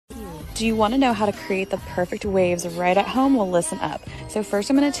Do you want to know how to create the perfect waves right at home? Well, listen up. So first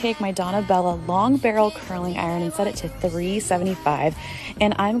I'm going to take my Donna Bella long barrel curling iron and set it to 375.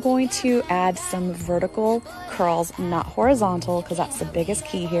 And I'm going to add some vertical curls, not horizontal, because that's the biggest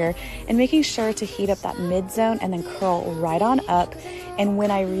key here. And making sure to heat up that mid zone and then curl right on up. And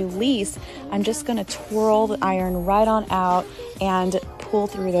when I release, I'm just going to twirl the iron right on out and pull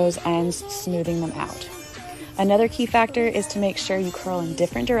through those ends, smoothing them out. Another key factor is to make sure you curl in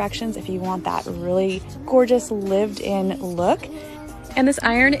different directions if you want that really gorgeous lived-in look. And this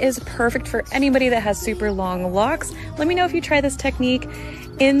iron is perfect for anybody that has super long locks. Let me know if you try this technique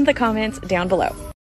in the comments down below.